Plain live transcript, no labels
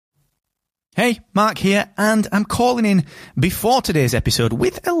Hey, Mark here, and I'm calling in before today's episode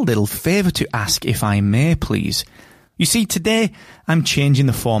with a little favour to ask, if I may, please. You see, today I'm changing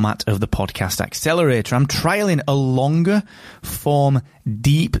the format of the Podcast Accelerator. I'm trialling a longer form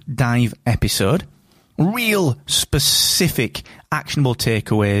deep dive episode, real specific actionable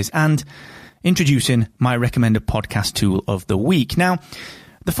takeaways, and introducing my recommended podcast tool of the week. Now,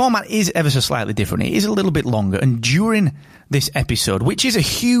 the format is ever so slightly different. It is a little bit longer, and during this episode, which is a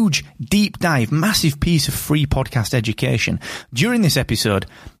huge, deep dive, massive piece of free podcast education, during this episode,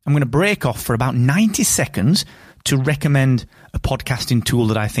 I'm going to break off for about 90 seconds to recommend a podcasting tool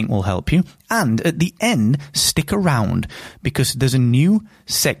that I think will help you. And at the end, stick around, because there's a new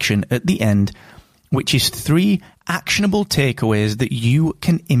section at the end, which is 3 actionable takeaways that you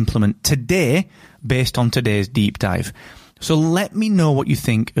can implement today based on today's deep dive. So let me know what you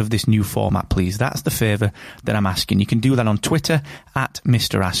think of this new format, please. That's the favour that I'm asking. You can do that on Twitter at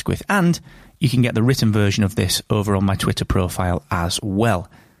Mr. Asquith, and you can get the written version of this over on my Twitter profile as well.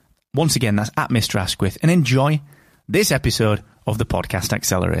 Once again, that's at Mr. Asquith, and enjoy this episode of the Podcast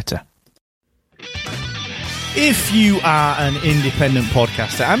Accelerator. If you are an independent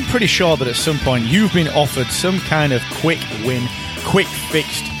podcaster, I'm pretty sure that at some point you've been offered some kind of quick win, quick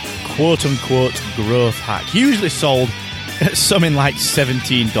fixed, quote-unquote growth hack, usually sold at something like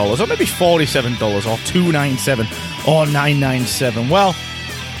 $17 or maybe $47 or $297 or $997. Well,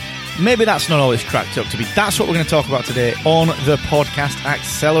 maybe that's not all it's cracked up to be. That's what we're going to talk about today on the Podcast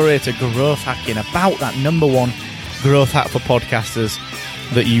Accelerator, growth hacking, about that number one growth hack for podcasters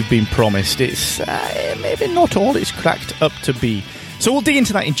that you've been promised. It's maybe not all it's cracked up to be. So we'll dig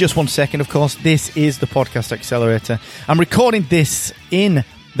into that in just 1 second. Of course, this is the Podcast Accelerator. I'm recording this in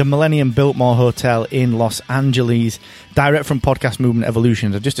the Millennium Biltmore Hotel in Los Angeles, direct from Podcast Movement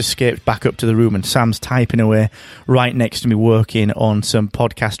Evolutions. I've just escaped back up to the room, and Sam's typing away right next to me, working on some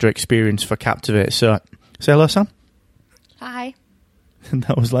podcaster experience for Captivate. So, say hello, Sam. Hi.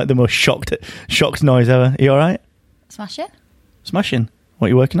 That was like the most shocked noise ever. Are you all right? Smashing. What are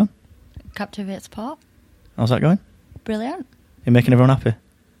you working on? Captivate support. How's that going? Brilliant. You're making everyone happy?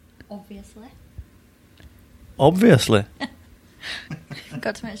 Obviously.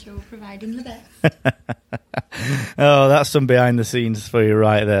 Got to make sure we're providing the best. Oh, that's some behind the scenes for you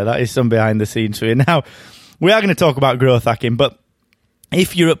right there. That is some behind the scenes for you. Now, we are going to talk about growth hacking, but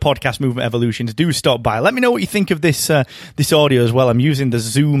if you're at Podcast Movement Evolutions, do stop by. Let me know what you think of this audio as well. I'm using the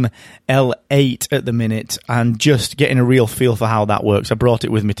Zoom L8 at the minute and just getting a real feel for how that works. I brought it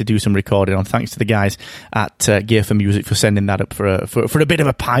with me to do some recording on. Thanks to the guys at Gear for Music for sending that up for a bit of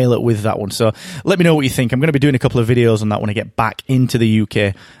a pilot with that one. So let me know what you think. I'm going to be doing a couple of videos on that when I get back into the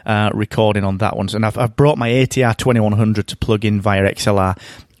UK recording on that one. So, and I've brought my ATR 2100 to plug in via XLR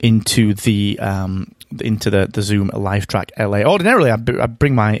into the Zoom LiveTrack LA. Ordinarily, I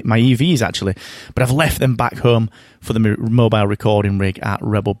bring my EVs, actually, but I've left them back home for the mobile recording rig at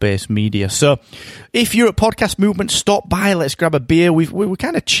Rebel Base Media. So if you're at Podcast Movement, stop by. Let's grab a beer. We're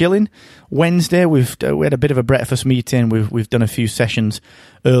kind of chilling Wednesday. We had a bit of a breakfast meeting. We've done a few sessions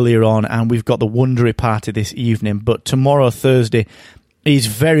earlier on, and we've got the Wondery party this evening. But tomorrow, Thursday, is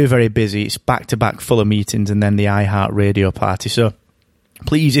very, very busy. It's back-to-back full of meetings, and then the iHeartRadio party. So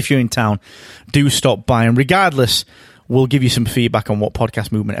please, if you're in town, do stop by. And regardless, we'll give you some feedback on what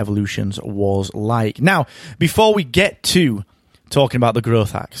Podcast Movement Evolutions was like. Now, before we get to talking about the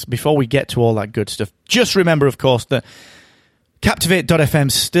growth hacks, before we get to all that good stuff, just remember, of course, that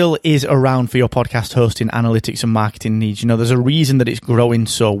Captivate.fm still is around for your podcast hosting, analytics, and marketing needs. You know, there's a reason that it's growing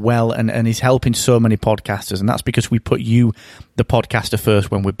so well and is helping so many podcasters, and that's because we put you, the podcaster,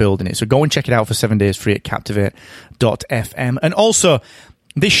 first when we're building it. So go and check it out for 7 days free at Captivate.fm. And also,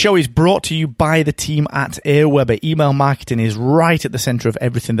 this show is brought to you by the team at Aweber. Email marketing is right at the center of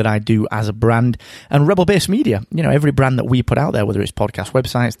everything that I do as a brand. And Rebel Base Media, you know, every brand that we put out there, whether it's podcast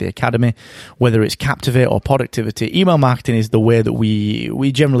websites, the Academy, whether it's Captivate or Productivity, email marketing is the way that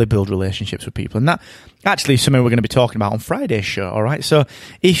we generally build relationships with people. And that actually is something we're going to be talking about on Friday's show, all right? So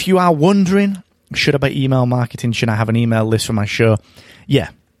if you are wondering, should I be email marketing? Should I have an email list for my show?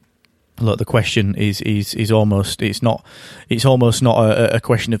 Yeah. Look, the question is almost not a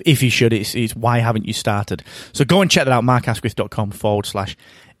question of if you should, it's why haven't you started? So go and check that out,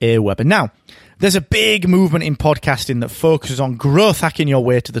 markasquith.com/Aweber. Now, there's a big movement in podcasting that focuses on growth hacking your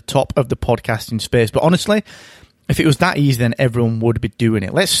way to the top of the podcasting space. But honestly, if it was that easy, then everyone would be doing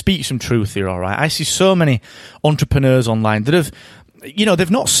it. Let's speak some truth here, all right? I see so many entrepreneurs online that have, you know, they've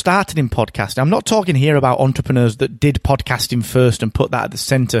not started in podcasting. I'm not talking here about entrepreneurs that did podcasting first and put that at the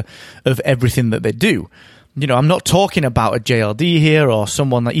center of everything that they do. I'm not talking about a JLD here or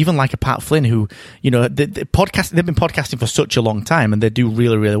someone even like a Pat Flynn who, they've been podcasting for such a long time and they do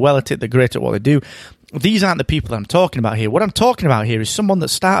really, really well at it. They're great at what they do. These aren't the people that I'm talking about here. What I'm talking about here is someone that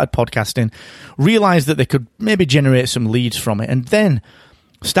started podcasting, realized that they could maybe generate some leads from it, and then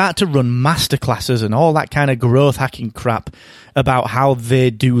start to run masterclasses and all that kind of growth hacking crap about how they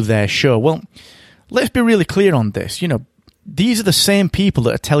do their show. Well, let's be really clear on this. These are the same people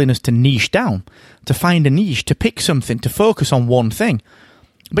that are telling us to niche down, to find a niche, to pick something, to focus on one thing.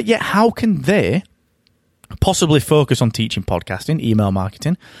 But yet, how can they possibly focus on teaching podcasting, email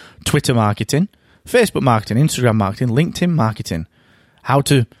marketing, Twitter marketing, Facebook marketing, Instagram marketing, LinkedIn marketing, how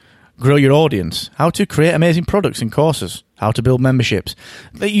to grow your audience, how to create amazing products and courses, how to build memberships?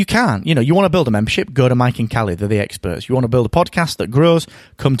 You can. You want to build a membership, go to Mike and Callie. They're the experts. You want to build a podcast that grows,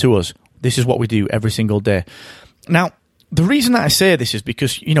 come to us. This is what we do every single day. Now, the reason that I say this is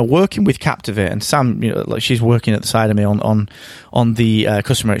because, working with Captivate, and Sam, she's working at the side of me on the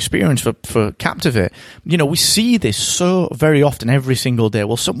customer experience for Captivate. We see this so very often every single day.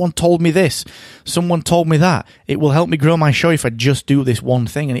 Well, someone told me this, someone told me that. It will help me grow my show if I just do this one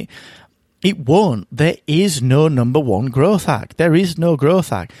thing. And it won't. There is no number one growth hack. There is no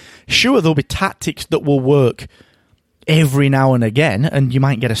growth hack. Sure, there'll be tactics that will work every now and again, and you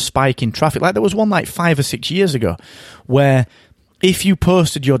might get a spike in traffic. Like there was one like 5 or 6 years ago where if you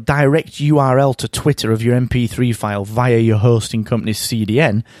posted your direct URL to Twitter of your MP3 file via your hosting company's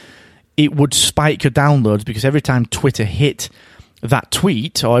CDN, it would spike your downloads because every time Twitter hit that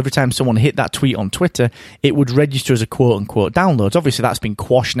tweet, or every time someone hit that tweet on Twitter, it would register as a quote-unquote downloads. Obviously, that's been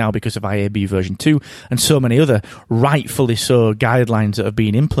quashed now because of IAB version 2 and so many other rightfully so guidelines that have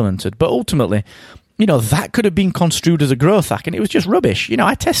been implemented. But ultimately, that could have been construed as a growth hack, and it was just rubbish.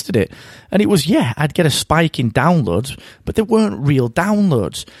 I tested it, and it was, I'd get a spike in downloads, but they weren't real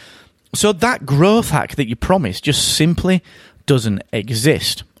downloads. So that growth hack that you promised just simply doesn't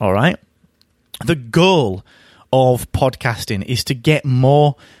exist, all right? The goal of podcasting is to get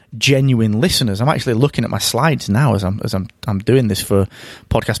more genuine listeners. I'm actually looking at my slides now as I'm doing this for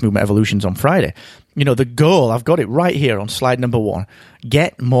Podcast Movement Evolutions on Friday. The goal, I've got it right here on slide number 1.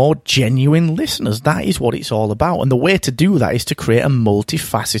 Get more genuine listeners. That is what it's all about. And the way to do that is to create a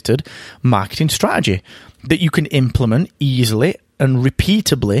multifaceted marketing strategy that you can implement easily and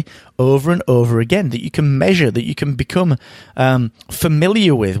repeatably over and over again, that you can measure, that you can become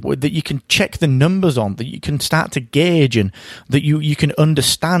familiar with, that you can check the numbers on, that you can start to gauge, and that you can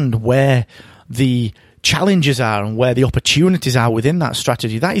understand where the challenges are and where the opportunities are within that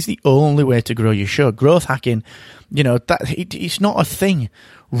strategy. That is the only way to grow your show. Growth hacking, it's not a thing,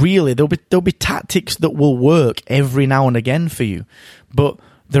 really. There'll be tactics that will work every now and again for you, but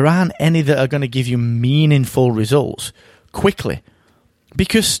there aren't any that are going to give you meaningful results quickly.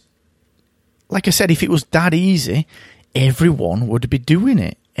 Because, like I said, if it was that easy, everyone would be doing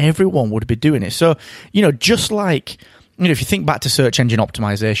it. Everyone would be doing it. So, just like, if you think back to search engine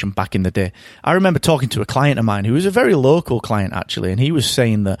optimization back in the day, I remember talking to a client of mine who was a very local client, actually, and he was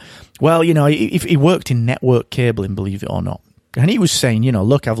saying that, well, if he worked in network cabling, believe it or not. And he was saying,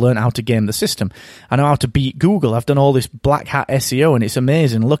 look, I've learned how to game the system. I know how to beat Google. I've done all this black hat SEO, and it's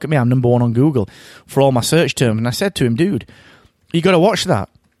amazing. Look at me, I'm number 1 on Google for all my search terms. And I said to him, dude, you got to watch that,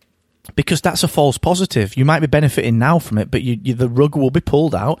 because that's a false positive. You might be benefiting now from it, but the rug will be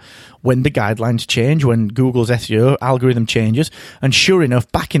pulled out when the guidelines change, when Google's SEO algorithm changes. And sure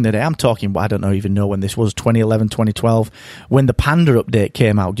enough, back in the day, I'm talking, I don't even know when this was, 2011, 2012, when the Panda update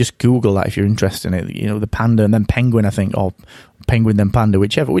came out. Just Google that if you're interested in it. The Panda and then Penguin, I think, or Penguin then Panda,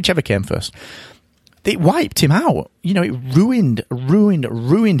 whichever came first. It wiped him out. It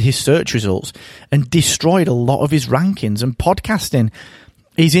ruined his search results and destroyed a lot of his rankings. And podcasting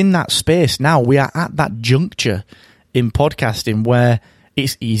is in that space now. We are at that juncture in podcasting where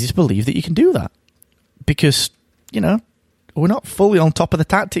it's easy to believe that you can do that, because, we're not fully on top of the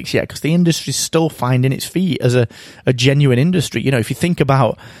tactics yet, because the industry's still finding its feet as a genuine industry. If you think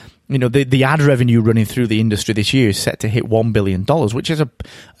about, the ad revenue running through the industry this year is set to hit $1 billion, which is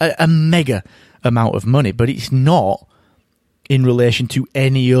a mega amount of money, but it's not in relation to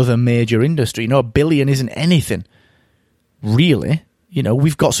any other major industry. $1 billion isn't anything, really.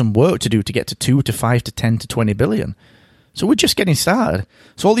 We've got some work to do to get to 2 to 5 to 10 to 20 billion. So we're just getting started.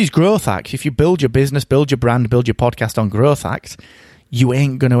 So all these growth hacks, if you build your business, build your brand, build your podcast on growth hacks, you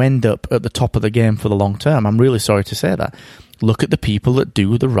ain't going to end up at the top of the game for the long term. I'm really sorry to say that. Look at the people that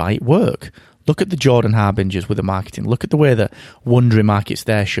do the right work. Look at the Jordan Harbingers with the marketing. Look at the way that Wondery markets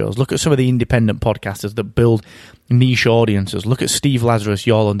their shows. Look at some of the independent podcasters that build niche audiences. Look at Steve Lazarus,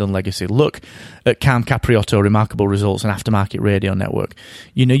 Your London Legacy. Look at Cam Capriotto, Remarkable Results, and Aftermarket Radio Network.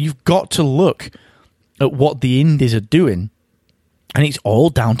 You've got to look at what the indies are doing. And it's all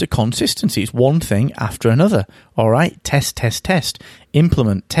down to consistency. It's one thing after another. All right? Test, test, test.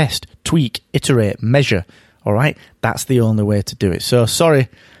 Implement, test, tweak, iterate, measure. All right? That's the only way to do it. So, sorry,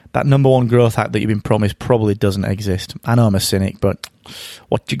 that number one growth hack that you've been promised probably doesn't exist. I know I'm a cynic, but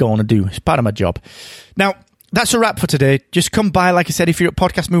what you going to do? It's part of my job. Now, that's a wrap for today. Just come by, like I said, if you're at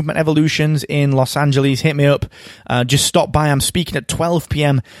Podcast Movement Evolutions in Los Angeles, hit me up. Just stop by. I'm speaking at 12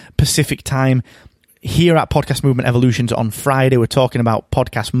 p.m. Pacific time here at Podcast Movement Evolutions on Friday. We're talking about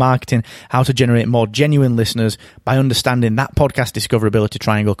podcast marketing, how to generate more genuine listeners by understanding that podcast discoverability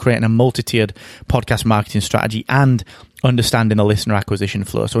triangle, creating a multi-tiered podcast marketing strategy, and understanding the listener acquisition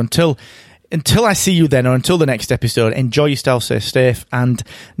flow. So until I see you then, or until the next episode, enjoy yourself, stay safe, and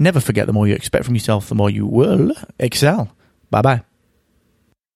never forget, the more you expect from yourself, the more you will excel. Bye-bye.